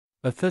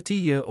A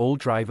 30-year-old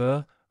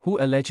driver, who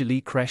allegedly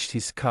crashed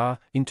his car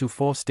into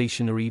 4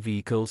 stationary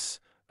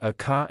vehicles, a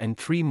car and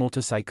 3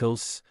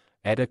 motorcycles,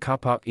 at a car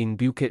park in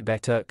Bukit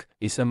Batok,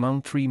 is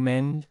among 3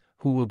 men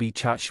who will be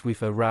charged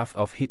with a raft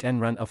of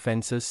hit-and-run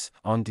offences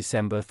on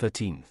December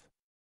 13.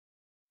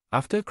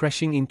 After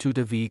crashing into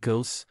the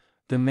vehicles,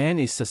 the man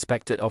is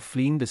suspected of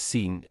fleeing the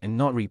scene and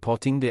not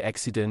reporting the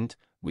accident,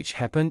 which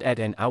happened at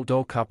an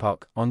outdoor car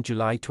park on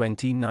July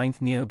 29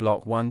 near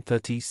Block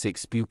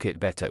 136 Bukit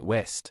Batok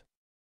West,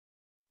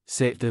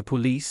 said the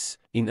police,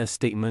 in a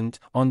statement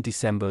on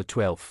December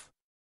 12.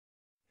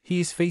 He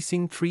is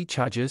facing 3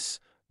 charges: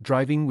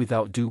 driving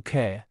without due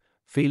care,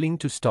 failing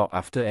to stop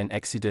after an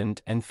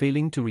accident and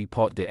failing to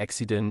report the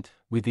accident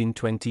within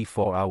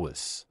 24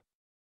 hours.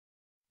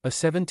 A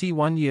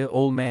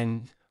 71-year-old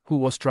man, who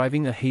was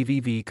driving a heavy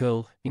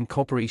vehicle,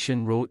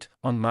 Incorporation Road,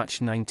 on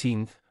March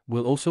 19,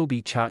 will also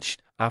be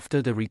charged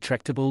after the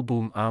retractable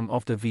boom arm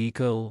of the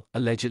vehicle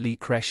allegedly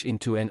crashed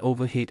into an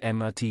overhead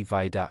MRT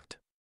viaduct.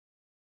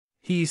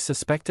 He is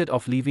suspected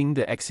of leaving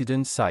the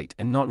accident site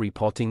and not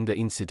reporting the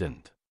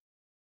incident.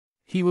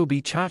 He will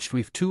be charged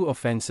with 2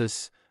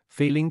 offences: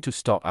 failing to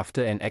stop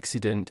after an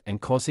accident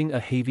and causing a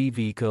heavy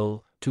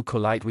vehicle to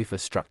collide with a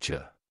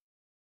structure.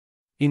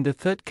 In the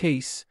third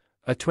case,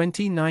 a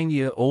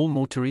 29-year-old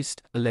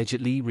motorist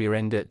allegedly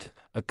rear-ended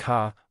a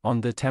car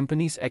on the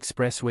Tampines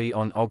Expressway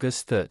on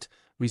August 3,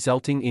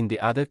 resulting in the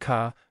other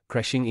car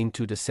crashing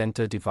into the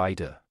center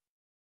divider.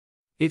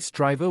 Its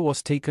driver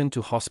was taken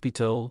to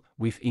hospital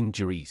with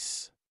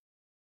injuries.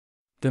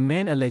 The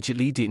man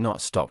allegedly did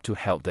not stop to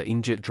help the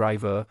injured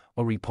driver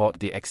or report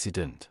the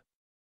accident.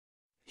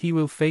 He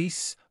will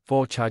face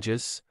 4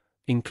 charges,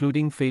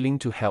 including failing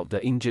to help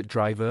the injured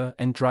driver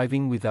and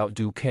driving without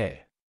due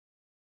care,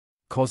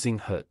 causing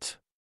hurt.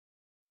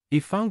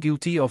 If found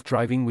guilty of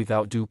driving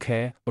without due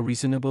care or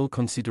reasonable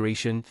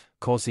consideration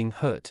causing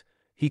hurt,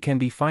 he can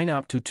be fined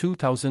up to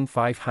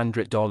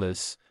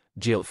 $2,500,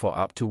 jailed for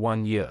up to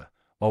 1 year,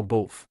 or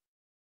both.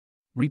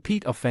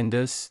 Repeat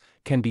offenders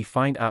can be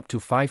fined up to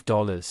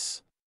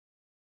 $5,000,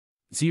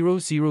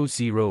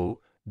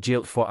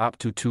 jailed for up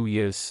to 2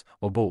 years,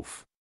 or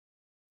both.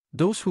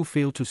 Those who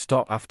fail to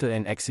stop after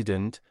an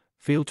accident,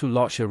 fail to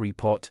lodge a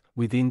report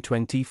within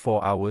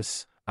 24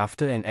 hours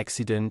after an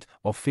accident,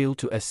 or fail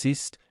to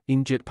assist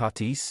injured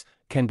parties,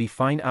 can be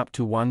fined up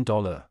to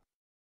 $1,000,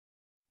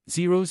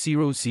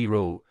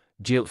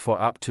 jailed for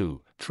up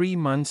to 3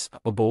 months,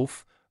 or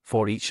both,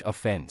 for each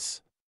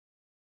offense.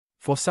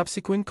 For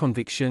subsequent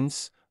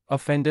convictions,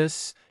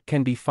 offenders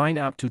can be fined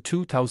up to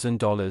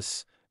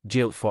 $2,000,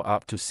 jailed for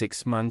up to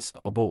 6 months,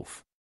 or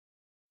both.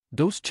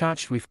 Those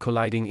charged with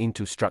colliding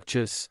into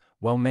structures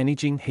while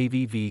managing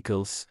heavy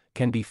vehicles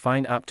can be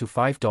fined up to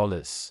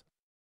 $5,000,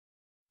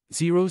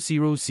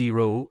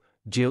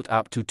 jailed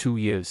up to 2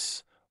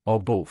 years, or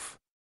both.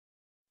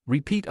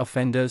 Repeat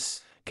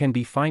offenders can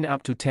be fined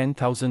up to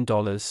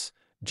 $10,000,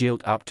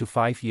 jailed up to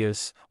 5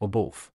 years, or both.